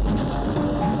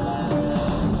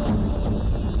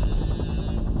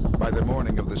 By the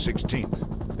morning of the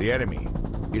 16th, the enemy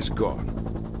is gone.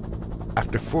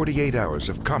 After 48 hours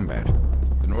of combat,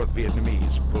 the North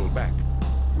Vietnamese pull back.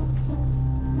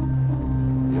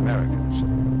 The Americans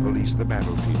police the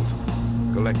battlefield,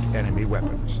 collect enemy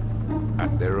weapons,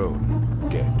 and their own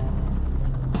dead.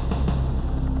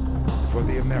 For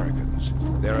the Americans,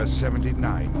 there are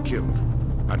 79 killed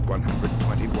and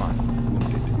 121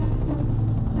 wounded.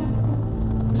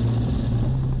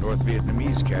 North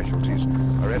Vietnamese casualties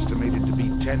are estimated to be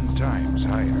 10 times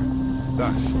higher.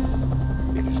 Thus,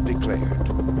 it is declared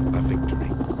a victory.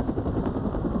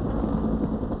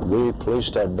 We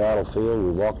policed that battlefield.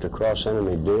 We walked across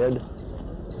enemy dead.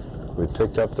 We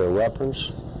picked up their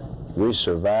weapons. We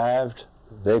survived.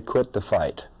 They quit the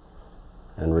fight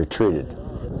and retreated.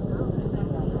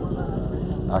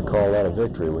 I call that a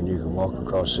victory, when you can walk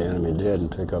across the enemy dead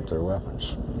and pick up their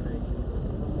weapons.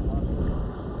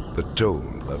 The toll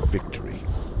of victory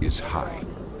is high.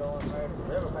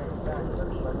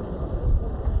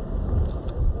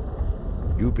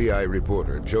 UPI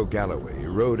reporter Joe Galloway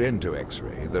rode into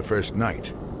X-ray the first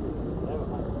night.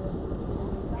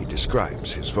 He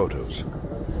describes his photos.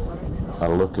 I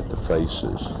look at the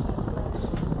faces.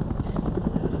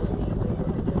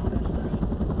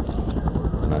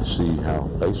 And I see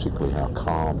basically how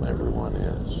calm everyone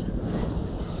is.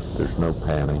 There's no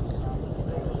panic.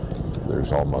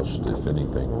 There's almost, if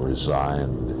anything,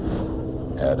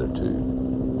 resigned attitude.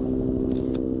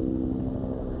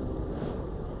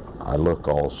 I look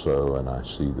also and I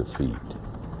see the feet,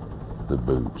 the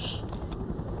boots.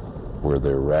 Where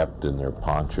they're wrapped in their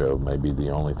poncho, maybe the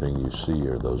only thing you see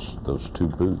are those two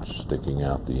boots sticking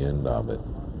out the end of it.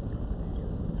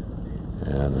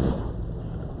 And,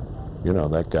 you know,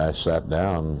 that guy sat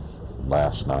down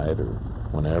last night or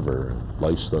whenever and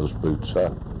laced those boots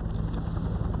up.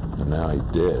 And now he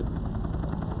did.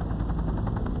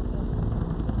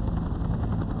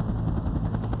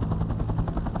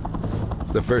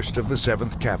 The 1st of the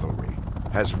 7th Cavalry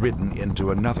has ridden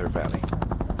into another valley,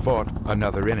 fought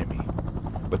another enemy.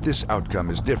 But this outcome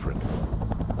is different.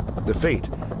 The fate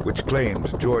which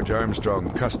claimed George Armstrong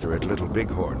Custer at Little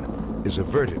Bighorn is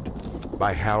averted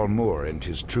by Hal Moore and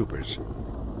his troopers.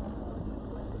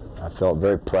 I felt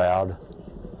very proud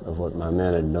of what my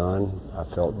men had done. I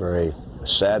felt very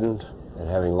saddened at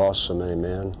having lost so many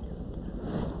men.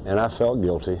 And I felt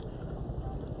guilty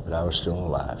that I was still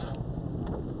alive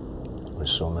when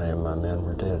so many of my men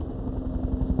were dead.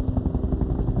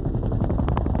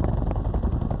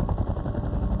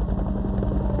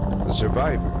 The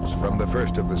survivors from the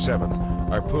 1st of the 7th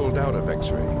are pulled out of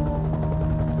X-ray.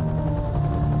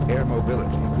 Air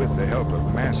mobility, with the help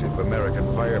of massive American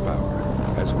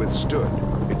firepower, has withstood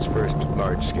its first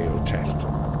large-scale test.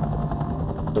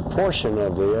 The portion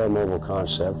of the air mobile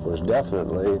concept was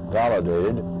definitely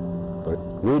validated, but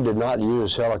we did not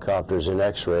use helicopters in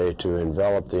X-ray to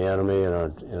envelop the enemy in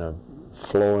a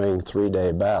flowing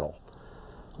 3-day battle.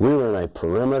 We were in a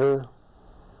perimeter,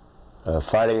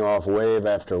 fighting off wave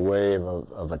after wave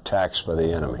of attacks by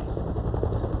the enemy.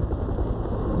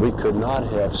 We could not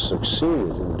have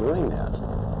succeeded in doing that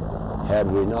had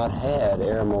we not had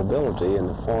air mobility in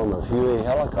the form of Huey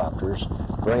helicopters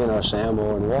bringing us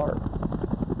ammo and water.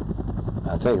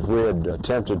 I think if we had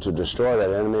attempted to destroy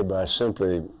that enemy by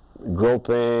simply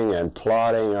groping and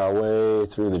plodding our way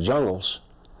through the jungles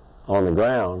on the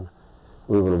ground,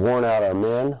 we would have worn out our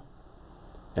men,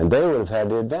 and they would have had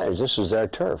the advantage. This is their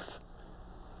turf.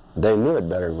 They knew it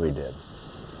better than we did.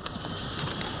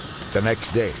 The next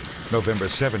day, November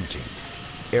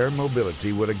 17th, air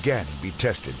mobility will again be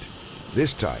tested.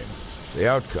 This time, the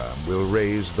outcome will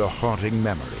raise the haunting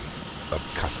memory of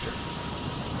Custer.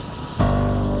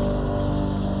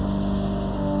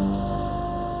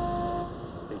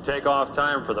 The takeoff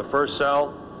time for the first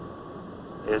cell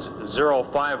is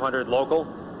 0500 local.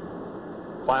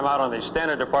 Climb out on the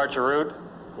standard departure route.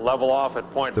 Level off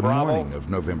at Point The Bravo. morning of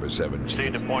November 17th,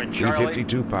 Proceed to Point Charlie.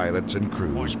 B-52 pilots and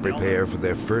crews prepare for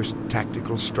their first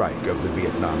tactical strike of the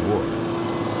Vietnam War.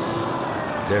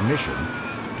 Their mission,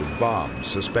 to bomb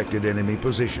suspected enemy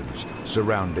positions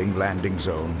surrounding landing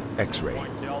zone X-ray.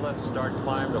 Point Delta, start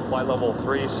climb to flight level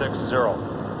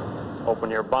 360. Open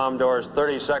your bomb doors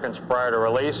 30 seconds prior to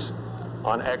release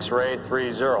on X-ray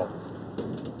 30.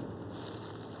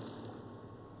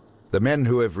 The men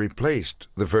who have replaced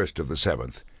the 1st of the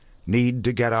 7th need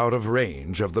to get out of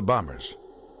range of the bombers.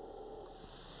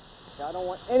 I don't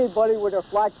want anybody with their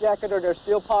flak jacket or their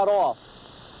steel pot off.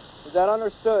 Is that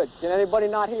understood? Can anybody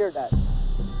not hear that?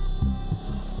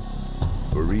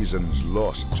 For reasons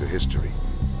lost to history,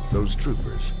 those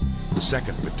troopers, the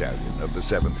 2nd Battalion of the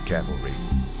 7th Cavalry,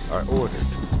 are ordered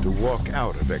to walk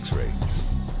out of X-ray.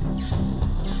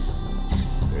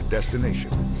 Their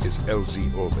destination is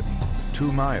LZ Albany,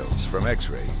 2 miles from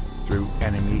X-ray through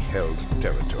enemy-held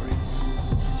territory.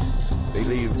 They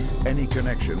leave any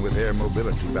connection with air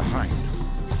mobility behind.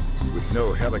 With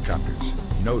no helicopters,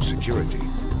 no security,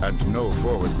 and no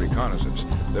forward reconnaissance,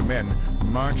 the men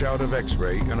march out of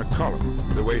X-ray in a column,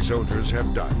 the way soldiers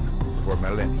have done for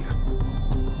millennia.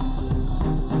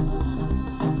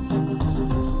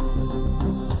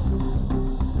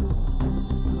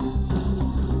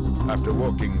 After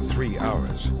walking 3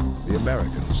 hours, the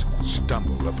Americans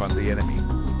stumble upon the enemy.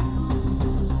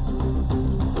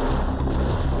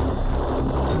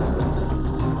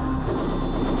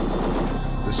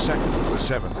 The 2nd of the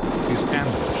 7th is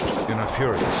ambushed in a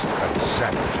furious and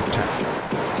savage attack.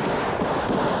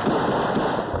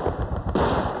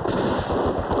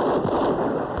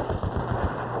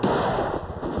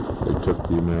 They took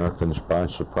the Americans by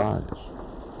surprise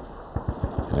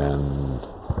and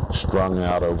strung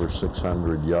out over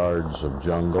 600 yards of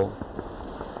jungle,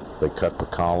 They cut the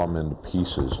column into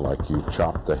pieces like you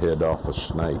chop the head off a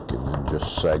snake and then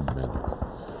just segment it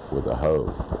with a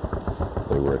hoe.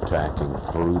 They were attacking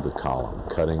through the column,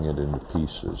 cutting it into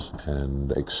pieces,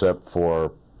 and except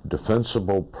for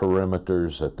defensible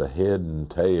perimeters at the head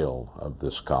and tail of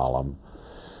this column,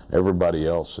 everybody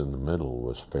else in the middle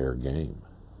was fair game.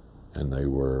 And they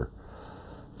were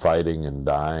fighting and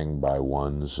dying by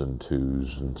ones and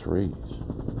twos and threes.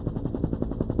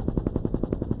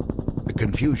 The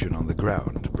confusion on the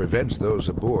ground prevents those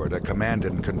aboard a command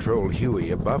and control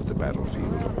Huey above the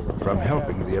battlefield from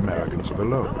helping the Americans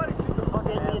below.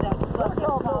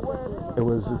 It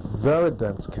was a very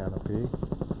dense canopy,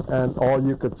 and all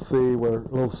you could see were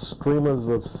little streamers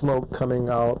of smoke coming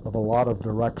out of a lot of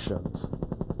directions.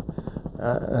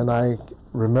 And I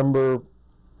remember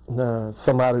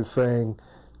somebody saying,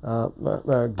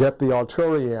 get the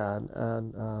artillery in,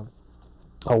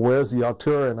 and where's the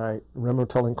artillery? And I remember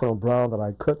telling Colonel Brown that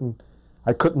I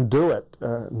couldn't do it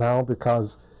now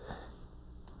because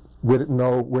we didn't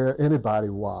know where anybody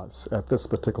was at this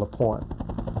particular point.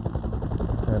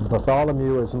 And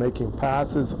Bartholomew is making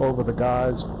passes over the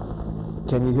guys.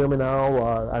 Can you hear me now?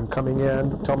 I'm coming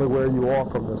in. Tell me where you are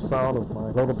from the sound of my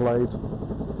rotor blades.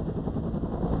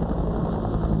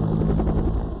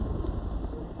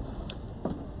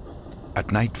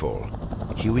 At nightfall,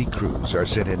 Huey crews are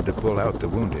sent in to pull out the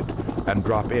wounded and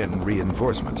drop in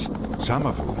reinforcements, some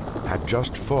of whom had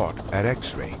just fought at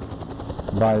X-Ray.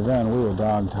 By then, we were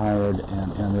dog-tired,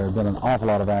 and there had been an awful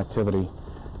lot of activity.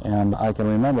 And I can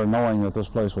remember knowing that this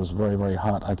place was very, very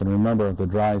hot. I can remember the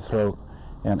dry throat,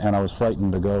 and I was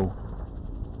frightened to go.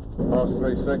 Cross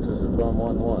 36 is from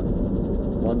 1-1.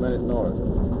 1 minute north.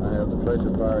 I have the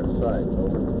tracer fire in sight.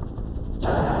 Over.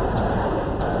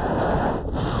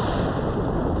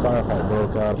 A firefight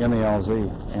broke out in the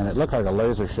LZ, and it looked like a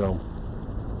laser show.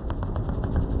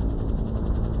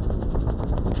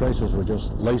 The tracers were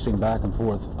just lacing back and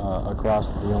forth across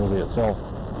the LZ itself.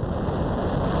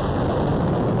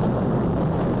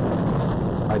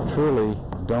 I truly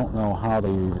don't know how the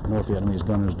North Vietnamese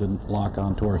gunners didn't lock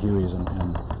onto our Hueys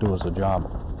and do us a job.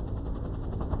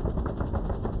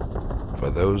 For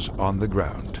those on the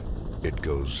ground, it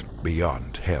goes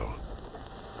beyond hell.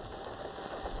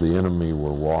 The enemy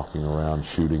were walking around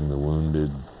shooting the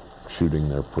wounded, shooting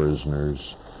their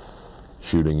prisoners,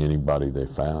 shooting anybody they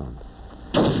found.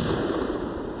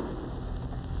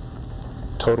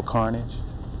 Total carnage.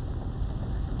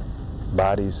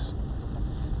 Bodies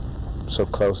so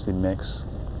closely mixed.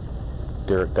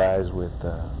 Guys with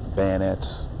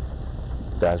bayonets,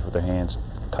 guys with their hands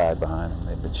tied behind them,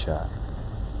 they've been shot.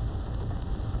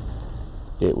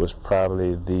 It was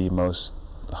probably the most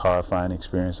horrifying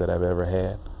experience that I've ever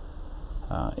had.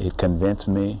 It convinced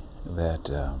me that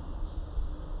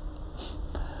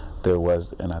there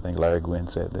was, and I think Larry Gwynn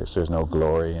said this, there's no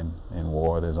glory in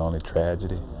war, there's only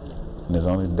tragedy, and there's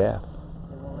only death.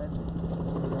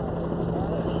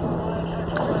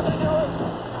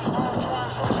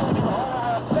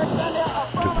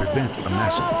 To prevent a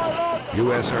massacre,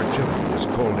 U.S. artillery is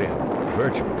called in,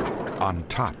 virtually on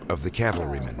top of the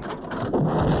cavalrymen.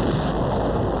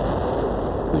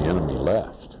 The enemy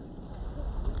left.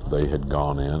 They had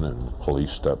gone in and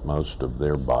policed up most of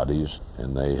their bodies,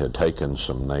 and they had taken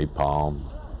some napalm,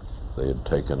 they had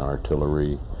taken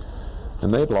artillery,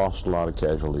 and they'd lost a lot of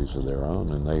casualties of their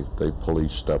own, and they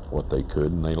policed up what they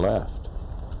could, and they left.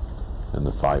 And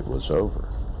the fight was over.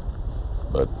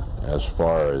 But as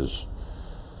far as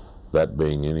that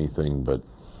being anything but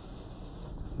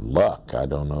luck, I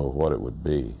don't know what it would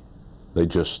be.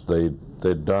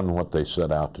 They'd done what they set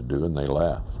out to do, and they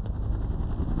left.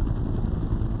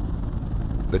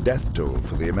 The death toll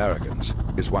for the Americans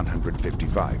is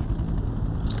 155.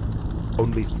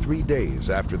 Only 3 days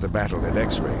after the battle at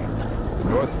X-Ray, the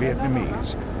North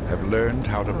Vietnamese have learned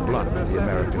how to blunt the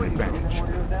American advantage,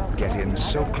 get in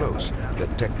so close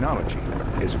that technology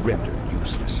is rendered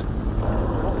useless.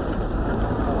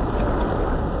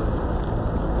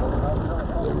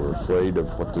 They were afraid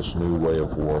of what this new way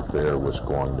of warfare was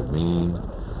going to mean,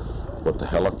 what the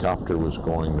helicopter was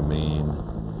going to mean,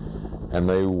 and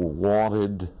they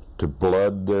wanted to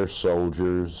blood their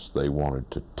soldiers. They wanted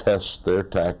to test their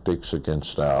tactics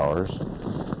against ours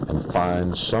and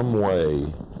find some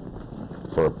way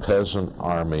for a peasant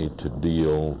army to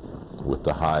deal with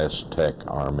the highest tech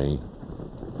army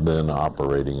then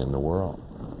operating in the world.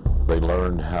 They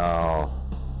learned how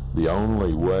the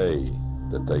only way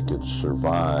that they could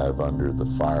survive under the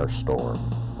firestorm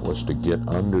was to get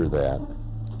under that,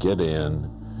 get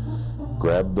in,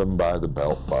 grab them by the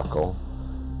belt buckle,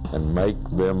 and make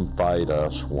them fight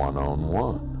us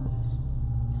one-on-one.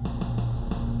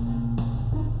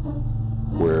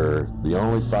 where the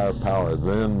only firepower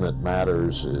then that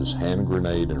matters is hand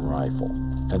grenade and rifle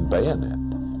and bayonet.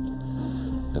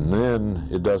 And then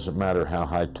it doesn't matter how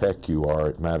high-tech you are,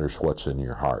 it matters what's in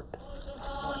your heart.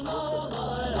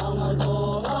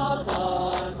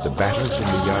 The battles in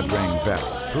the Yadrang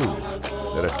Valley prove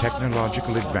that a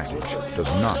technological advantage does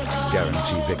not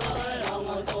guarantee victory.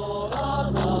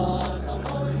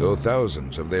 Though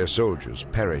thousands of their soldiers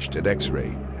perished at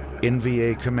X-Ray,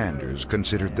 NVA commanders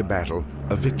considered the battle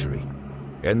a victory.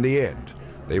 In the end,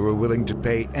 they were willing to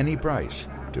pay any price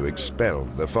to expel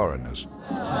the foreigners.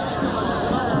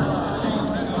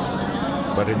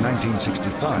 But in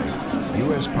 1965,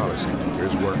 U.S.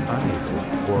 policymakers were unable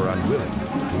or unwilling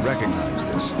to recognize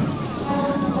this.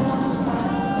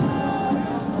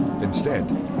 Instead,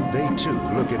 they too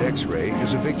look at X-Ray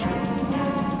as a victory.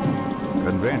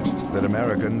 Convinced that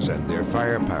Americans and their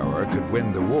firepower could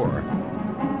win the war,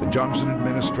 the Johnson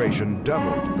administration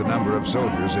doubled the number of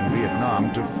soldiers in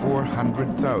Vietnam to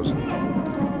 400,000.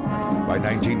 By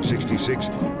 1966,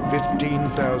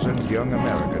 15,000 young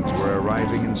Americans were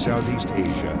arriving in Southeast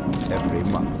Asia every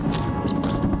month.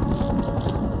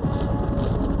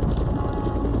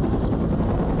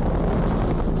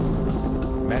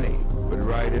 Many would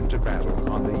ride into battle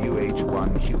on the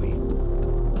UH-1 Huey.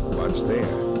 Once there,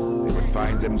 they would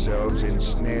find themselves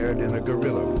ensnared in a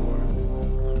guerrilla war.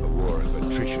 A war of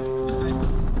attrition,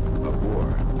 a war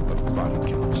of body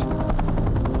counts.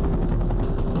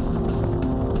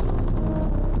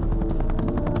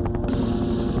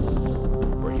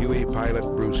 For Huey pilot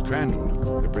Bruce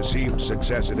Crandall, the perceived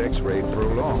success at X-Ray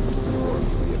prolonged the war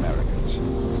for the Americans.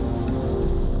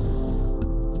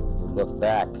 You look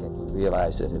back and you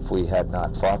realize that if we had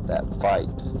not fought that fight,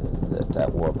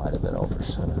 that war might have been over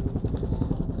sooner.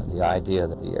 The idea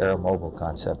that the aeromobile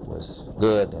concept was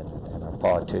good and our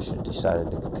politicians decided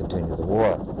to continue the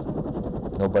war.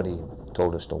 Nobody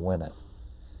told us to win it.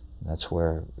 And that's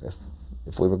where,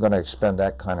 if we were going to expend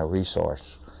that kind of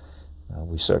resource,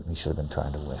 we certainly should have been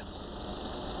trying to win.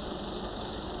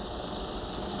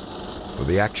 For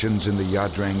the actions in the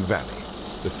Yadrang Valley,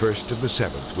 the 1st of the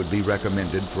 7th would be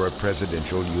recommended for a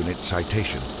Presidential Unit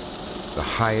Citation, the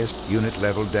highest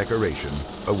unit-level decoration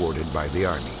awarded by the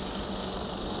Army.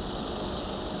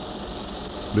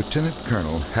 Lieutenant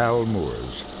Colonel Hal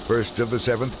Moores, 1st of the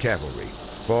 7th Cavalry,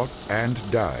 fought and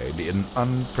died in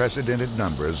unprecedented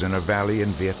numbers in a valley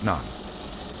in Vietnam.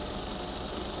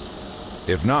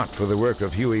 If not for the work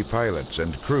of Huey pilots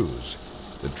and crews,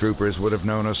 the troopers would have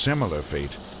known a similar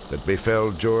fate that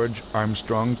befell George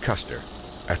Armstrong Custer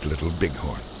at Little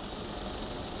Bighorn.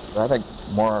 I think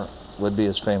Moore would be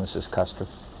as famous as Custer,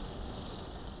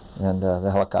 and the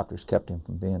helicopters kept him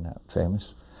from being that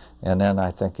famous. And then I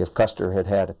think if Custer had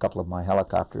had a couple of my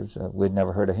helicopters, we'd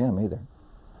never heard of him either.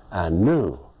 I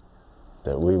knew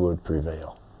that we would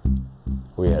prevail.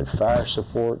 We had fire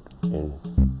support in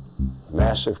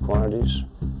massive quantities,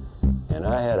 and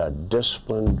I had a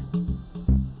disciplined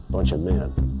bunch of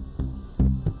men.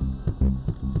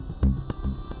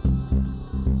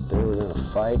 They were going to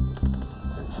fight,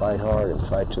 and fight hard, and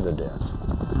fight to the death.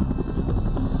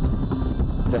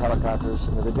 The helicopters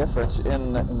were the difference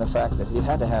in the fact that he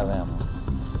had to have ammo,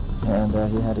 and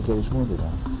he had to get his wounded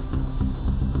out.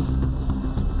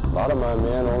 A lot of my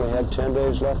men only had 10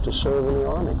 days left to serve in the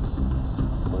Army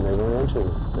when they went into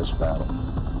this battle.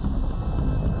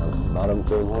 A lot of them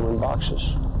came home in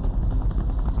boxes.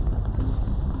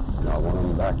 Not one of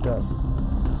them backed up.